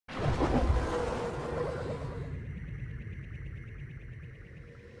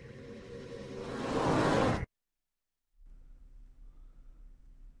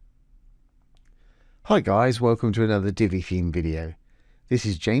Hi guys, welcome to another Divi theme video. This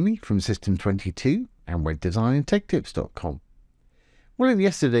is Jamie from System22 and webdesignandtechtips.com. Well, in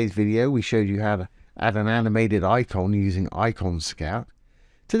yesterday's video we showed you how to add an animated icon using Icon Scout.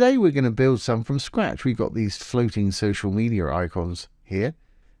 Today we're going to build some from scratch. We've got these floating social media icons here.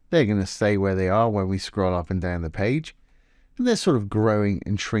 They're going to stay where they are when we scroll up and down the page. And they're sort of growing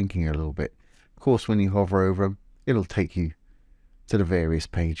and shrinking a little bit. Of course, when you hover over them, it'll take you to the various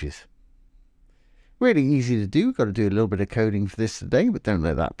pages. Really easy to do. Got to do a little bit of coding for this today, but don't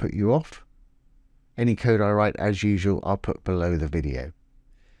let that put you off. Any code I write, as usual, I'll put below the video.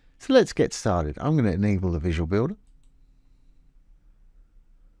 So let's get started. I'm going to enable the Visual Builder.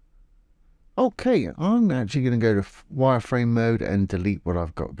 Okay, I'm actually going to go to wireframe mode and delete what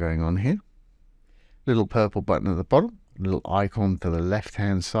I've got going on here. Little purple button at the bottom, little icon to the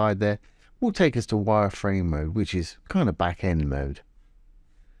left-hand side there, will take us to wireframe mode, which is kind of back-end mode.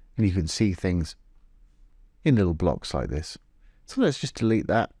 And you can see things in little blocks like this. So let's just delete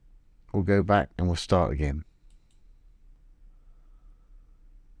that. We'll go back and we'll start again.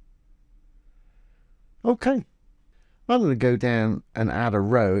 Okay, I'm going to go down and add a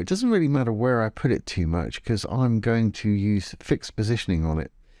row. It doesn't really matter where I put it too much because I'm going to use fixed positioning on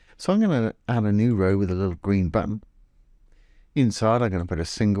it. So I'm going to add a new row with a little green button. Inside I'm going to put a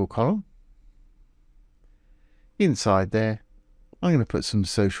single column. Inside there I'm going to put some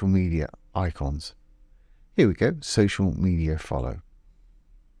social media icons. Here we go, social media follow.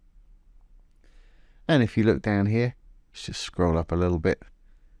 And if you look down here, let's just scroll up a little bit.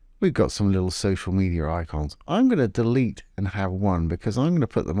 We've got some little social media icons. I'm going to delete and have one because I'm going to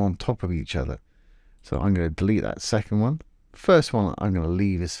put them on top of each other. So I'm going to delete that second one. First one I'm going to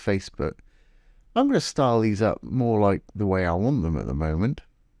leave is Facebook. I'm going to style these up more like the way I want them at the moment.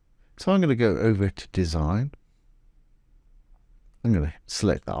 So I'm going to go over to Design. I'm going to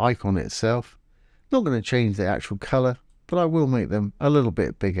select the icon itself. Not going to change the actual color, but I will make them a little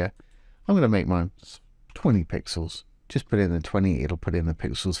bit bigger. I'm going to make mine 20 pixels. Just put in the 20, it'll put in the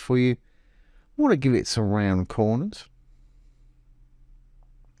pixels for you. I want to give it some round corners.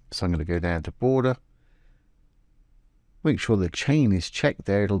 So I'm going to go down to border. Make sure the chain is checked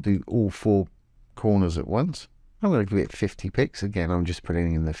there. It'll do all four corners at once. I'm going to give it 50 pixels. Again, I'm just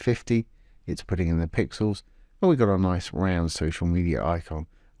putting in the 50. It's putting in the pixels. And we've got a nice round social media icon.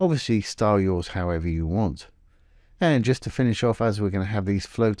 Obviously, style yours however you want. And just to finish off, as we're going to have these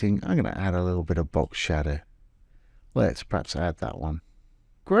floating, I'm going to add a little bit of box shadow. Let's perhaps add that one.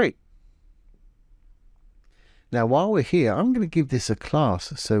 Great. Now, while we're here, I'm going to give this a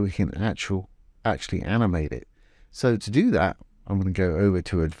class so we can actually animate it. So to do that, I'm going to go over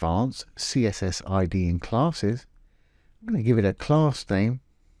to Advanced, CSS ID and Classes. I'm going to give it a class name.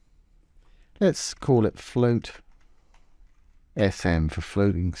 Let's call it floatsm for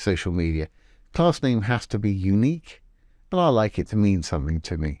floating social media. Class name has to be unique, and I like it to mean something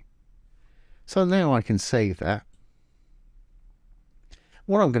to me. So now I can save that.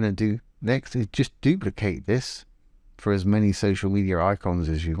 What I'm going to do next is just duplicate this for as many social media icons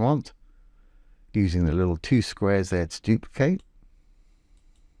as you want, using the little two squares there to duplicate.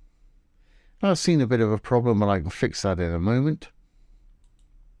 I've seen a bit of a problem, but I can fix that in a moment.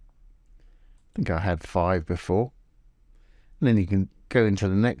 I think I had 5 before. And then you can go into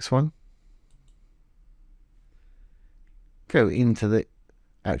the next one. Go into the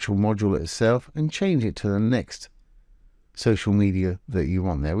actual module itself and change it to the next social media that you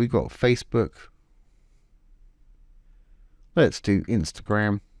want there. We've got Facebook. Let's do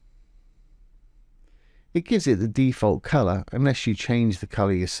Instagram. It gives it the default color. Unless you change the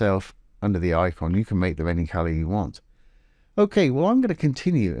color yourself under the icon, you can make them any color you want. Okay, well, I'm going to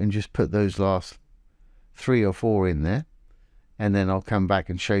continue and just put those last 3 or 4 in there. And then I'll come back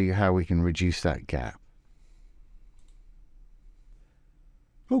and show you how we can reduce that gap.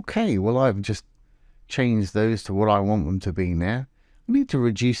 Okay, well, I've just changed those to what I want them to be now. I need to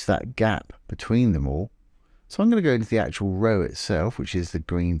reduce that gap between them all. So I'm going to go into the actual row itself, which is the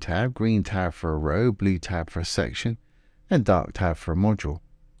green tab for a row, blue tab for a section, and dark tab for a module.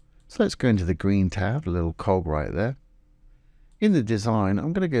 So let's go into the green tab, a little cog right there. In the design,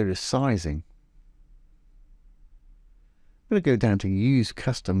 I'm going to go to sizing. I'm going to go down to use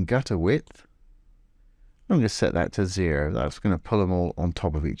custom gutter width. I'm going to set that to 0. That's going to pull them all on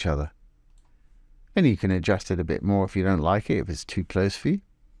top of each other. And you can adjust it a bit more if you don't like it, if it's too close for you.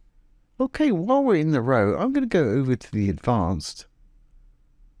 Okay, while we're in the row, I'm going to go over to the advanced.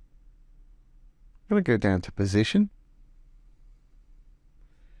 I'm going to go down to position.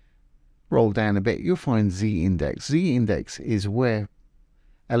 Roll down a bit, you'll find Z-index. Z-index is where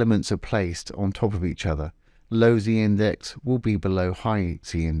elements are placed on top of each other. low z-index will be below high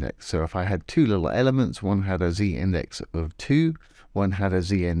z-index. So if I had two little elements, one had a z-index of 2, one had a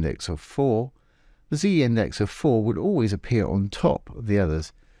z-index of 4, the z-index of 4 would always appear on top of the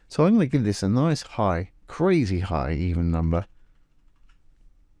others. So I'm going to give this a nice high, crazy high even number,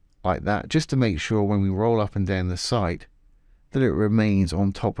 like that, just to make sure when we roll up and down the site that it remains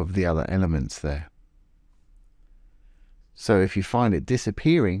on top of the other elements there. So if you find it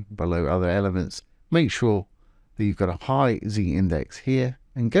disappearing below other elements, make sure that you've got a high z-index here,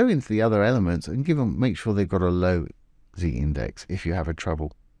 and go into the other elements and make sure they've got a low z-index if you have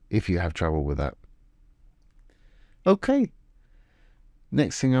trouble with that. Okay,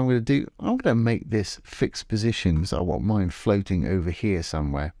 next thing I'm going to do, I'm going to make this fixed position because I want mine floating over here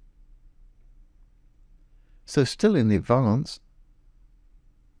somewhere. So still in the advanced,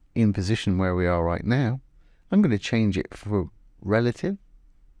 in position where we are right now, I'm going to change it from relative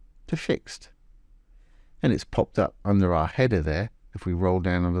to fixed. And it's popped up under our header there. If we roll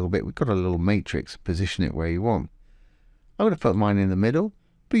down a little bit, we've got a little matrix, position it where you want. I'm going to put mine in the middle,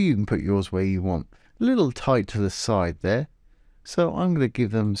 but you can put yours where you want. A little tight to the side there. So I'm going to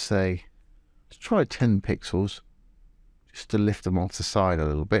give them, say, let's try 10 pixels, just to lift them off the side a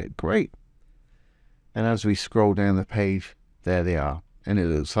little bit. Great. And as we scroll down the page, there they are. And it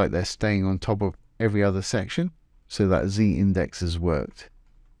looks like they're staying on top of every other section. So that z-index has worked.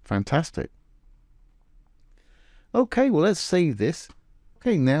 Fantastic. Okay, well, let's save this.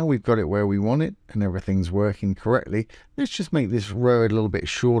 Okay, now we've got it where we want it and everything's working correctly. Let's just make this row a little bit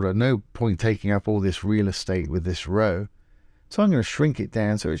shorter. No point taking up all this real estate with this row. So I'm going to shrink it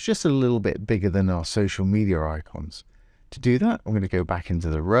down so it's just a little bit bigger than our social media icons. To do that, I'm going to go back into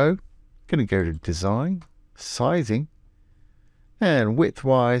the row. I'm going to go to Design, Sizing, and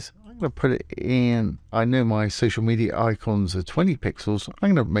width-wise, I'm going to put it in. I know my social media icons are 20 pixels.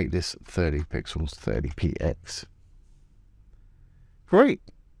 I'm going to make this 30 pixels, 30px. Great.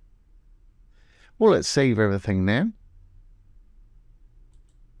 Well, let's save everything now.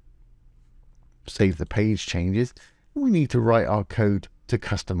 Save the page changes. We need to write our code to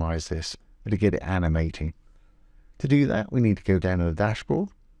customize this, to get it animating. To do that, we need to go down to the dashboard.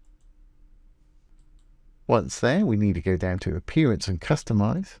 Once there, we need to go down to Appearance and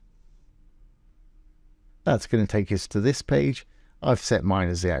Customize. That's going to take us to this page. I've set mine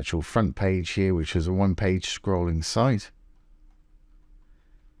as the actual front page here, which is a one-page scrolling site.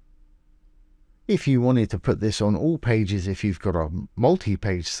 If you wanted to put this on all pages, if you've got a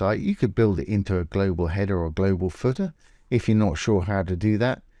multi-page site, you could build it into a global header or global footer. If you're not sure how to do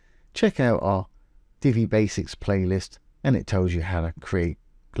that, check out our Divi Basics playlist and it tells you how to create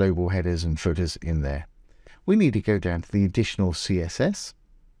global headers and footers in there. We need to go down to the additional CSS.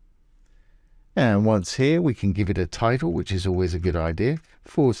 And once here, we can give it a title, which is always a good idea,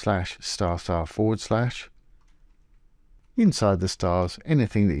 // Inside the stars,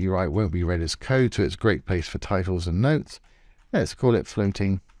 anything that you write won't be read as code, so it's a great place for titles and notes. Let's call it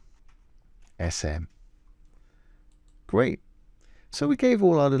floating SM. Great. So we gave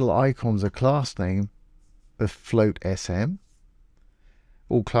all our little icons a class name of float SM.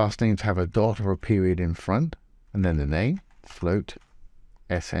 All class names have a dot or a period in front, and then the name, float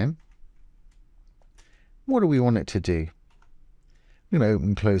SM. What do we want it to do? I'm going to open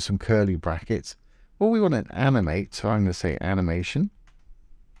and close some curly brackets. Well, we want to animate, so I'm going to say animation,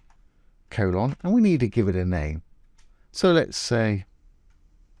 colon, and we need to give it a name. So let's say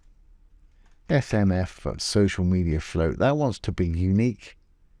SMF for social media float. That wants to be unique.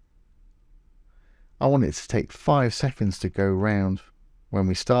 I want it to take 5 seconds to go round when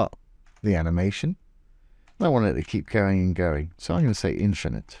we start the animation. I want it to keep going and going, so I'm going to say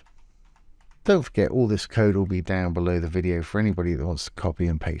infinite. Don't forget, all this code will be down below the video for anybody that wants to copy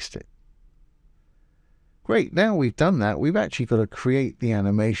and paste it. Great, now we've done that, we've actually got to create the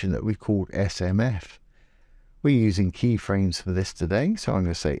animation that we called SMF. We're using keyframes for this today, so I'm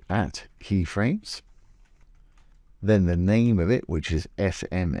going to say @keyframes. Then the name of it, which is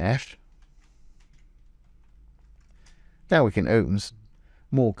SMF. Now we can open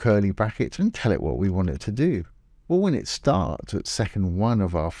more curly brackets and tell it what we want it to do. Well, when it starts at second 1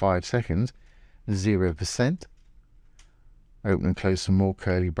 of our 5 seconds, 0%. Open and close some more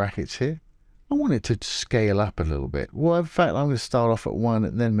curly brackets here. I want it to scale up a little bit. Well, in fact, I'm going to start off at 1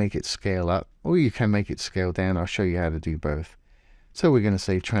 and then make it scale up. Or you can make it scale down. I'll show you how to do both. So we're going to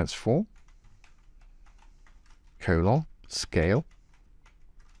say transform, colon, scale.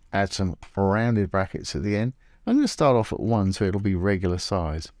 Add some rounded brackets at the end. I'm going to start off at 1 so it'll be regular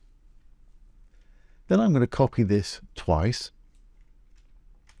size. Then I'm going to copy this twice.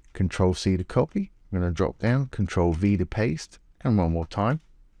 Control C to copy. I'm going to drop down, Control V to paste, and one more time.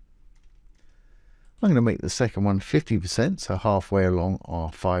 I'm going to make the second one 50%, so halfway along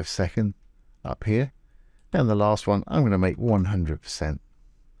our 5 second up here. And the last one, I'm going to make 100%.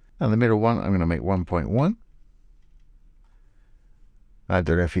 And the middle one, I'm going to make 1.1. I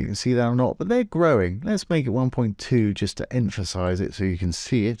don't know if you can see that or not, but they're growing. Let's make it 1.2 just to emphasize it so you can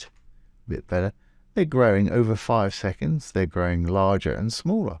see it a bit better. They're growing over 5 seconds. They're growing larger and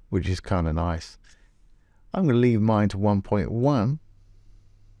smaller, which is kind of nice. I'm going to leave mine to 1.1,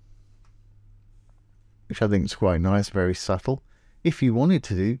 which I think is quite nice, very subtle. If you wanted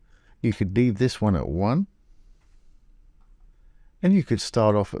to do, you could leave this one at 1. And you could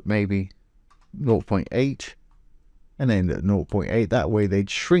start off at maybe 0.8 and end at 0.8. That way they'd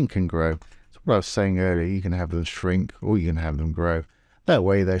shrink and grow. So what I was saying earlier, you can have them shrink or you can have them grow. That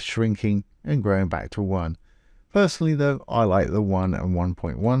way they're shrinking and growing back to 1. Personally though, I like the 1 and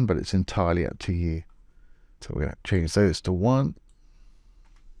 1.1, but it's entirely up to you. So we're going to change those to 1.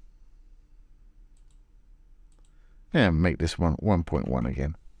 And make this one 1.1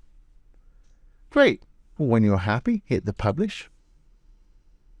 again. Great. Well, when you're happy, hit the publish.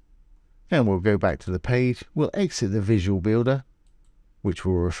 And we'll go back to the page. We'll exit the visual builder, which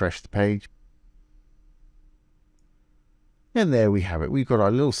will refresh the page. And there we have it. We've got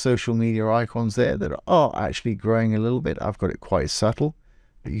our little social media icons there that are actually growing a little bit. I've got it quite subtle,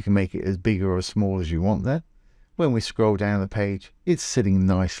 but you can make it as big or as small as you want there. When we scroll down the page, it's sitting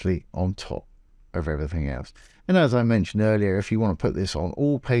nicely on top of everything else. And as I mentioned earlier, if you want to put this on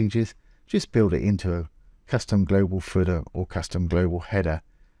all pages, just build it into a custom global footer or custom global header.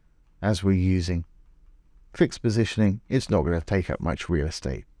 As we're using fixed positioning, it's not going to take up much real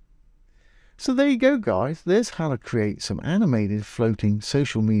estate. So there you go, guys. There's how to create some animated floating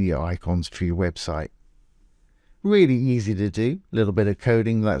social media icons for your website. Really easy to do. A little bit of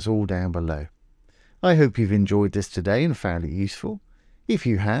coding, that's all down below. I hope you've enjoyed this today and found it useful. If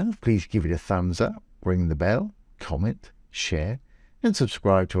you have, please give it a thumbs up, ring the bell, comment, share, and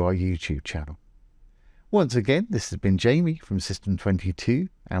subscribe to our YouTube channel. Once again, this has been Jamie from System22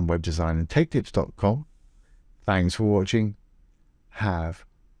 and webdesignandtechtips.com. Thanks for watching. Have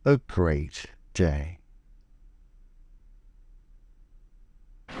a great day.